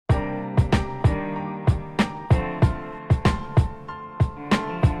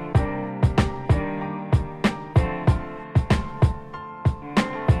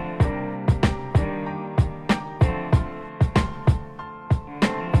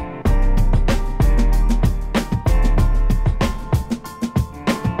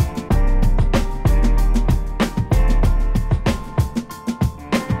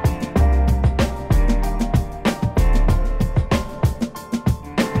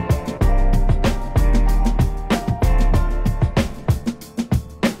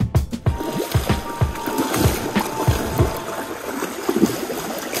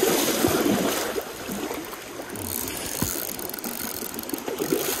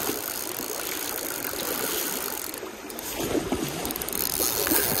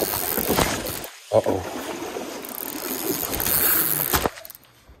Uh-oh.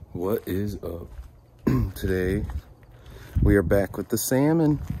 What is up? Today, we are back with the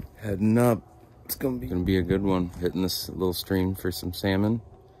salmon. Heading up. It's gonna be a good one. Hitting this little stream for some salmon.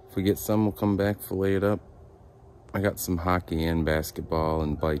 If we get some, we'll come back, fillet it up. I got some hockey and basketball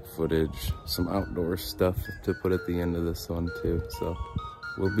and bike footage. Some outdoor stuff to put at the end of this one too. So,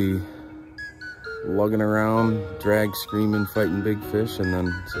 we'll be lugging around, drag, screaming, fighting big fish, and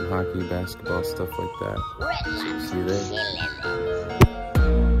then some hockey, basketball, stuff like that. So see you there.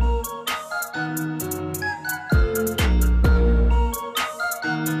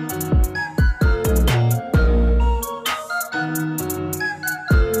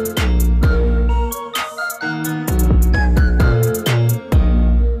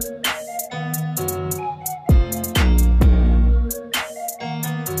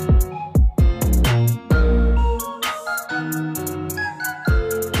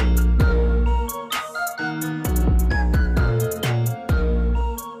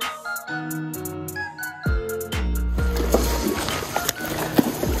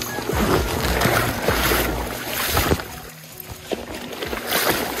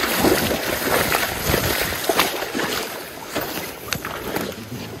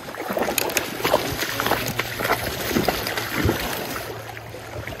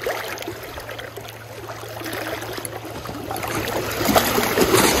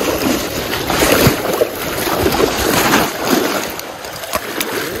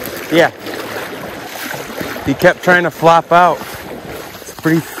 Yeah, he kept trying to flop out. It's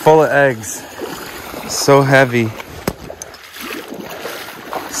pretty full of eggs. So heavy.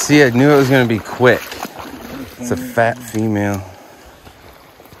 See, I knew it was gonna be quick. It's a fat female.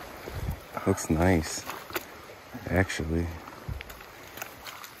 Looks nice, actually.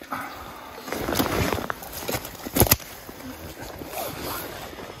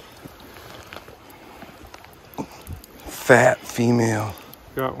 Fat female.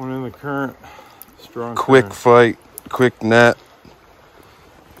 Got one in the current. Strong. Quick current. Fight, quick net.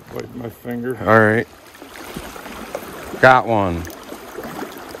 Bite my finger. All right. Got one.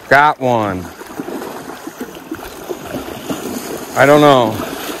 Got one. I don't know.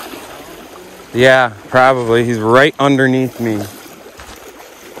 Yeah, probably. He's right underneath me.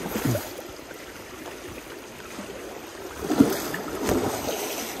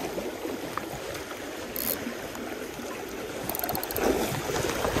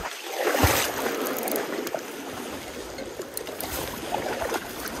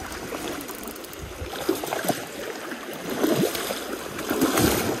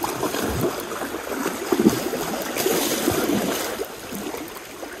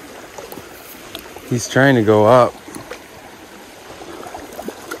 He's trying to go up.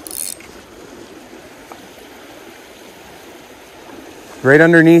 Right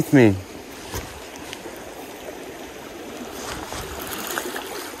underneath me.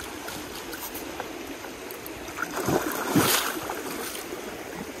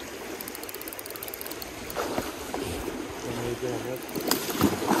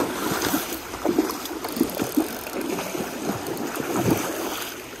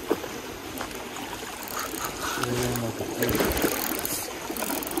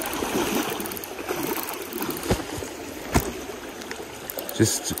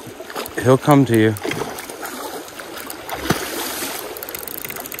 Just, he'll come to you.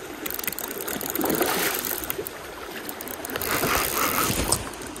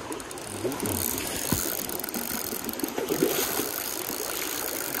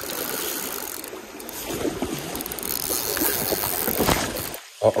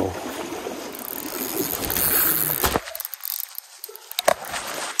 Uh-oh.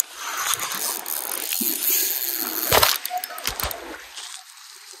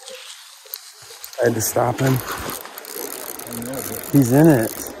 I had to stop him. He's in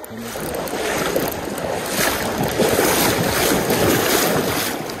it.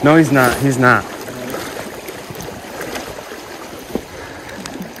 No, he's not. He's not.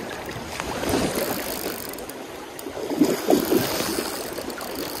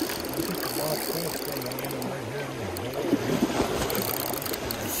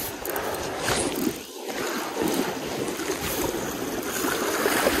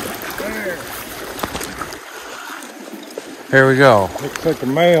 Here we go. Looks like a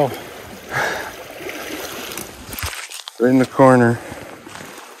male. Right in the corner.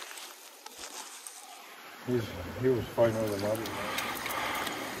 He was fighting with another man.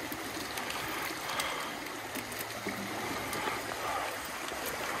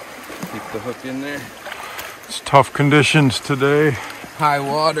 Keep the hook in there. It's tough conditions today. High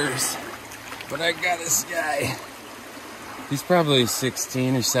waters. But I got this guy. He's probably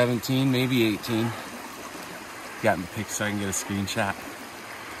 16 or 17, maybe 18. Got in the pic so I can get a screenshot.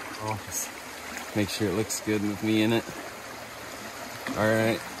 Oh, just make sure it looks good with me in it. All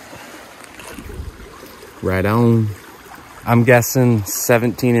right. Right on. I'm guessing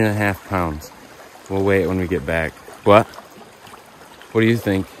 17.5 pounds. We'll weigh it when we get back. What? What do you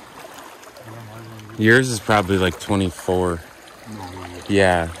think? Yours is probably like 24.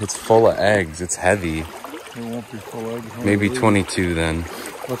 Yeah, it's full of eggs. It's heavy. It won't be full of eggs. Maybe 22 then.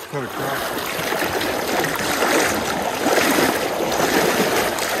 Let's cut across.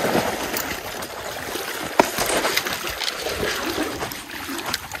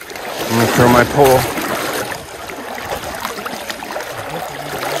 I'm gonna throw my pole.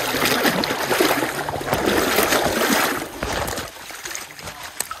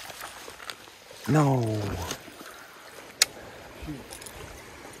 No.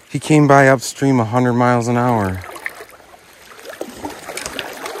 He came by upstream 100 miles an hour.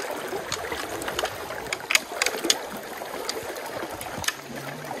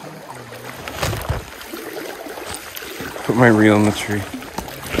 Put my reel in the tree.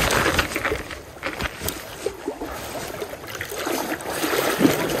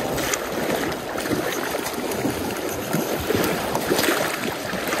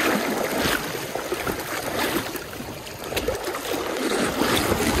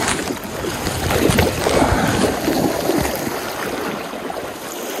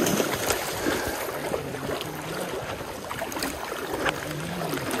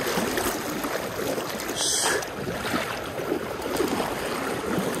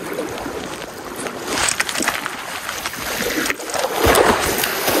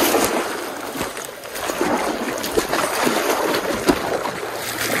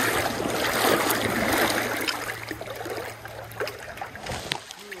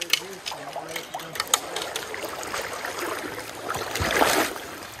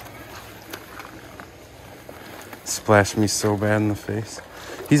 Splashed me so bad in the face.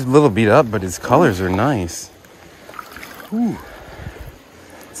 He's a little beat up, but his colors are nice. Ooh.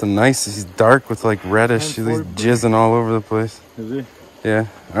 It's a nice, he's dark with like reddish. He's jizzing all over the place. Is he? Yeah.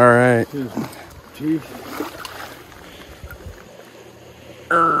 All right. Jeez.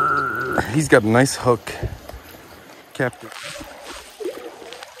 He's got a nice hook. Captain.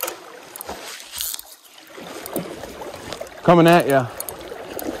 Coming at ya.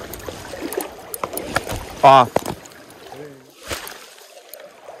 Off.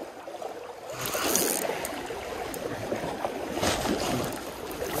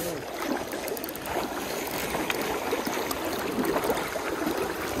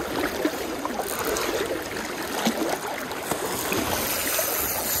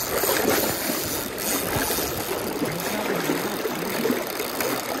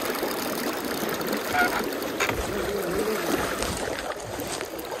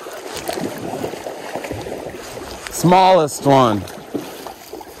 Smallest one.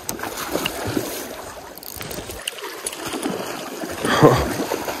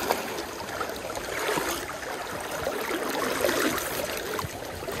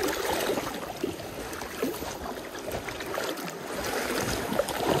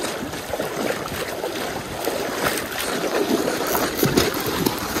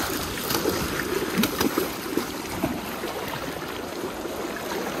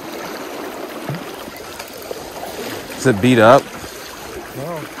 Is it beat up?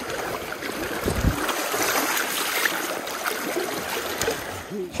 No.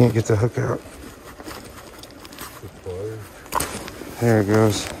 Can't get the hook out. There it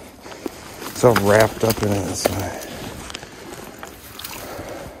goes. It's all wrapped up in it. This way.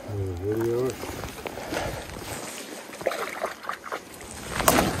 Video it.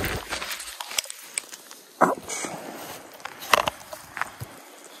 Ouch.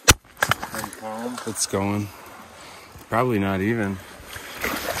 10 pounds. It's going. Probably not even.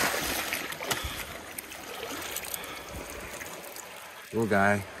 Little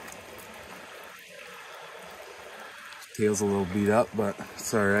guy. Tail's a little beat up, but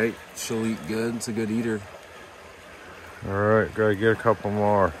it's all right. She'll eat good. It's a good eater. All right, gotta get a couple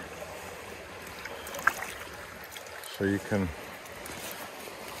more. So you can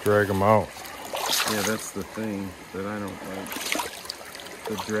drag them out. Yeah, that's the thing that I don't like.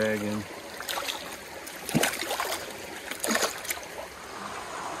 The dragging.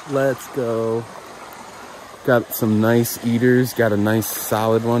 Let's go. Got some nice eaters. Got a nice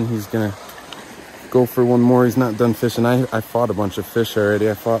solid one. He's gonna go for one more. He's not done fishing. I fought a bunch of fish already.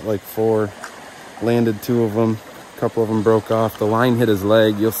 I fought like 4. Landed 2 of them. A couple of them broke off. The line hit his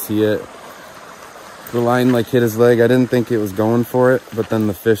leg. You'll see it. The line like hit his leg. I didn't think it was going for it, but then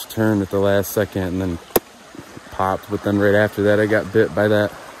the fish turned at the last second and then popped, but then right after that I got bit by that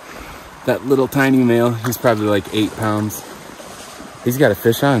little tiny male. He's probably like 8 pounds. He's got a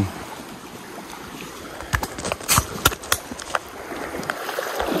fish on.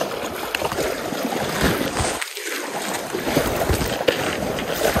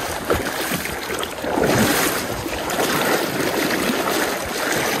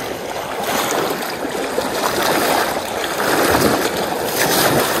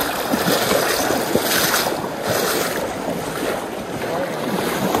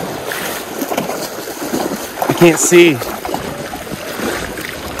 Can't see.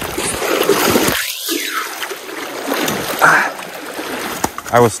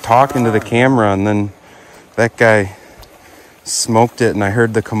 I was talking to the camera and then that guy smoked it and I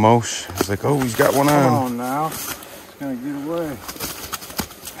heard the commotion. I was like, oh, he's got one on. Come on now. It's gonna get away.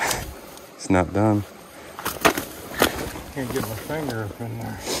 It's not done. Can't get my finger up in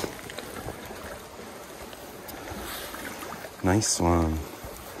there. Nice one.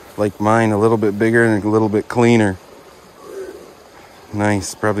 Like mine, a little bit bigger and a little bit cleaner.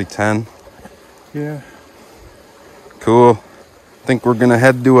 Nice, probably 10. Yeah. Cool. I think we're gonna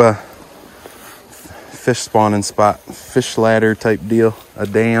head to a fish spawning spot, fish ladder type deal, a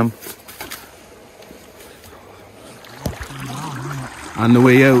dam. On the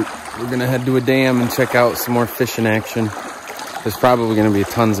way out, we're gonna head to a dam and check out some more fishing action. There's probably gonna be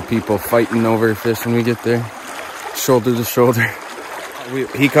tons of people fighting over fish when we get there, shoulder to shoulder.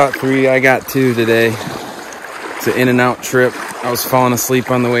 He caught 3, I got 2 today. It's an in and out trip. I was falling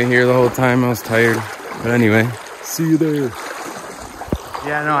asleep on the way here the whole time. I was tired. But anyway, see you there.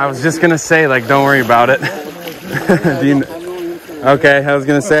 Yeah, no, I was just gonna say, like, don't worry about it. Okay, I was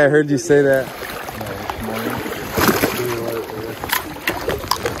gonna say, I heard you say that.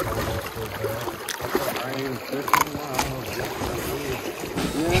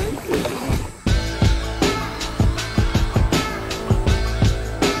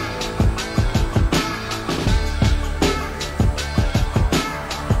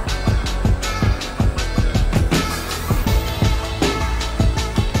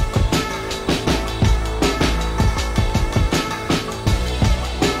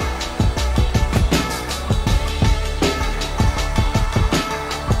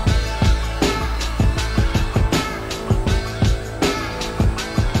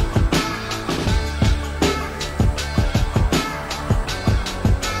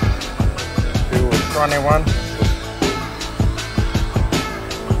 One.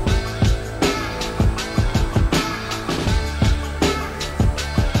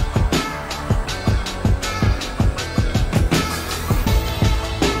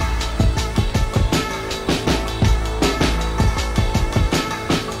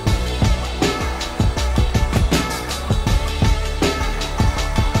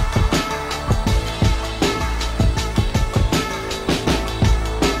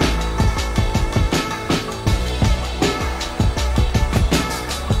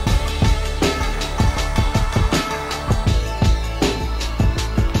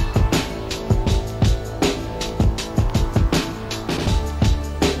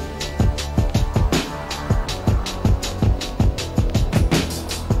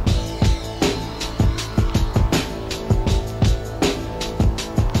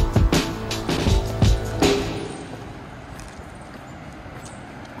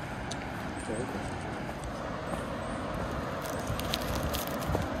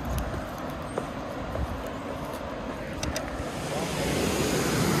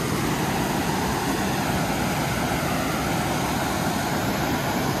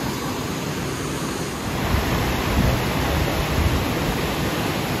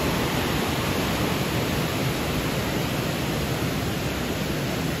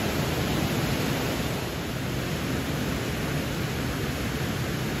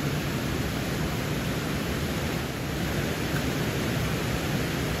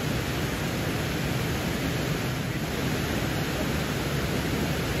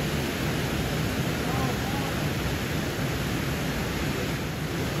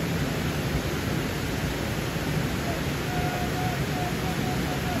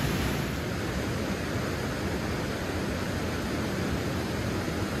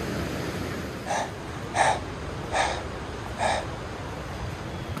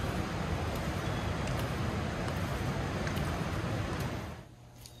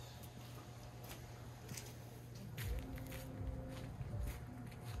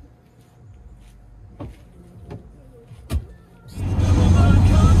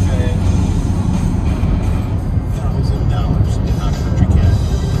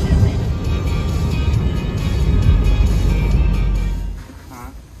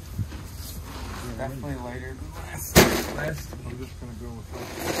 Definitely lighter than last. I'm just gonna go with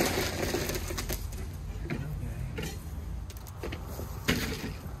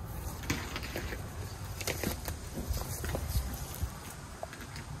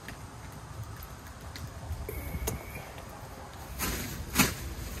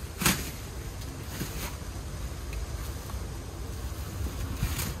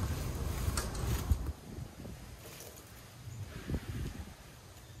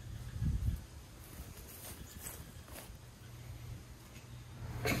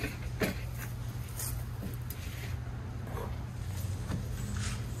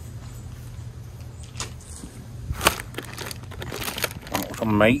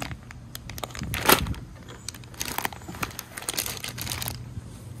Welcome, mate.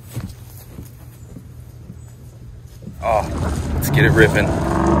 Oh, let's get it ripping.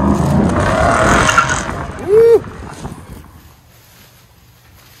 Woo!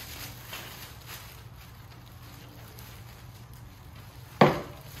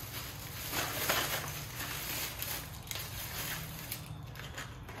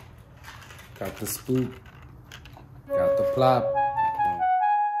 Got the spook. Got the plop.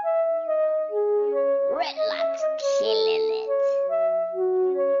 Redlock's killing it.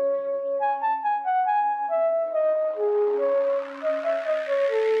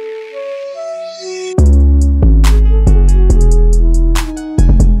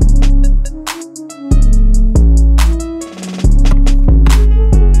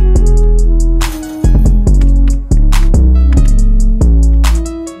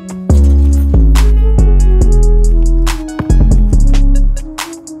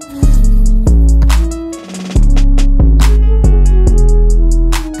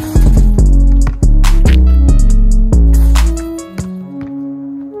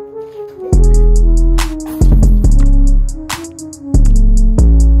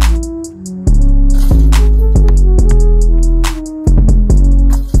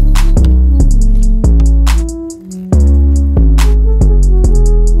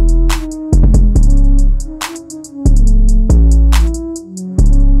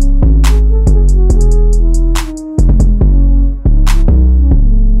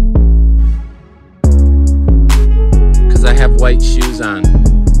 I have white shoes on.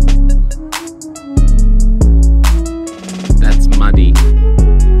 That's muddy.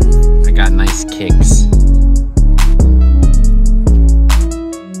 I got nice kicks.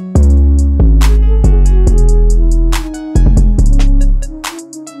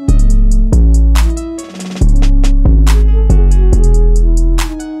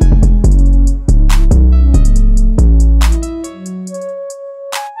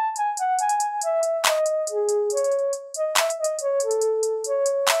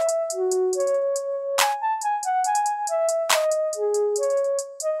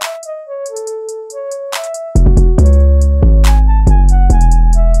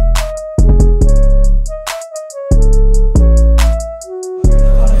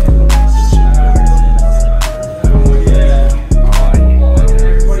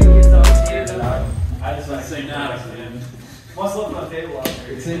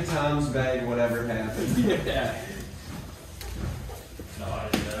 It's in Tom's bag, whatever happens. Yeah.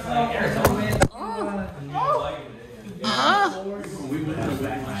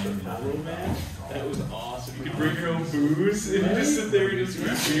 That was awesome. You could bring your own booze and you just sit there and just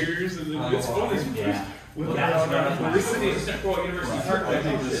drink beers and then it's fun as first. We're sitting at Central University Park. That's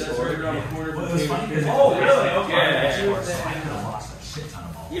right around the corner from the table. Oh, really? Okay.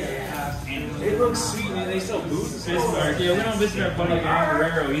 Yeah. It looks sweet, man. They sell booze in Bismarck. Yeah, we don't visit our buddy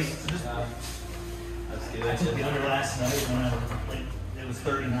Aaron Guerrero. He's I took the under last night when I was like, it was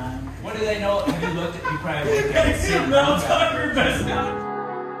 39. What do they know? Have you looked at? You probably looked at. Mount Tucker best.